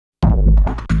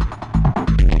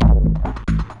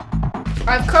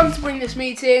I've come to bring this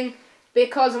meeting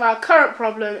because of our current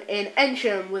problem in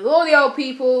Ensham with all the old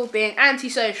people being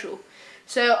antisocial.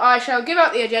 So I shall give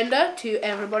out the agenda to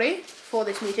everybody for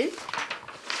this meeting.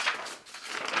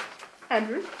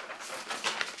 Andrew.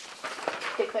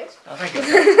 Dick face. Oh, thank you.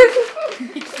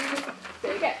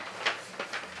 There you go.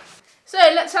 So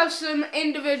let's have some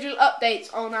individual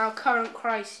updates on our current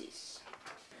crisis.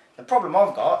 The problem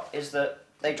I've got is that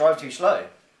they drive too slow.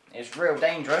 It's real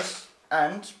dangerous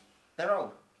and they're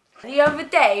old. The other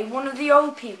day, one of the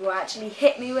old people actually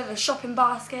hit me with a shopping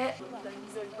basket.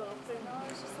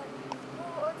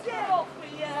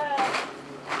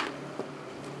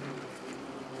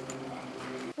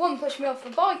 One pushed me off the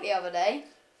bike the other day.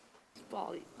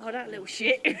 Oh, that little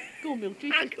shit. Go on,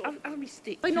 Mildred. Have me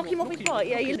stick. I knock him off his bike,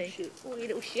 yeah, you little shit. Oh, you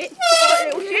little shit.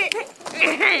 Oh, you little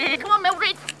shit. Come on,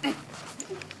 Mildred.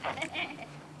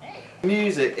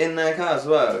 Music in their car as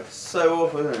well. It's so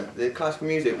awful, isn't it? The classical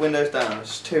music, windows down, it's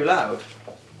just too loud.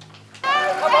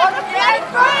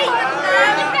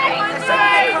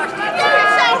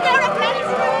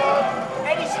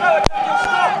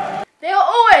 They are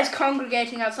always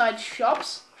congregating outside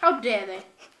shops. How dare they?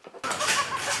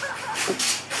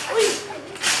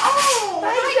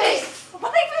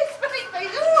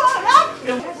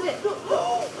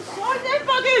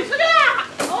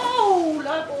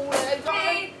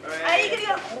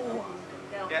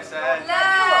 Yes, sir.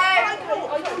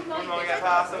 Come on, get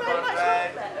past the front bed.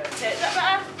 Is that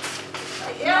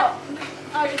better? Yeah.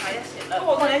 Okay, that's it. Go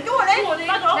on then, go on then.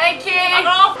 Thank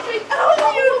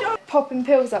you! Popping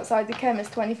pills outside the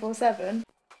chemist 24/7.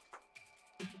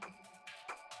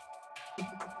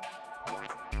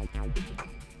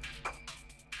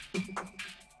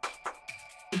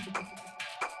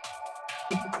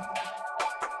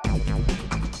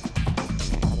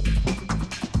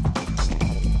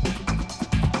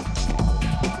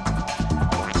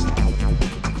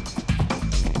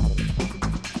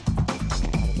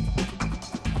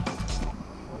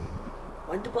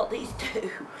 Wonder what these do.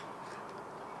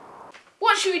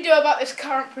 What should we do about this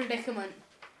current predicament?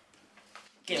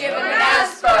 Give them an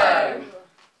aspo!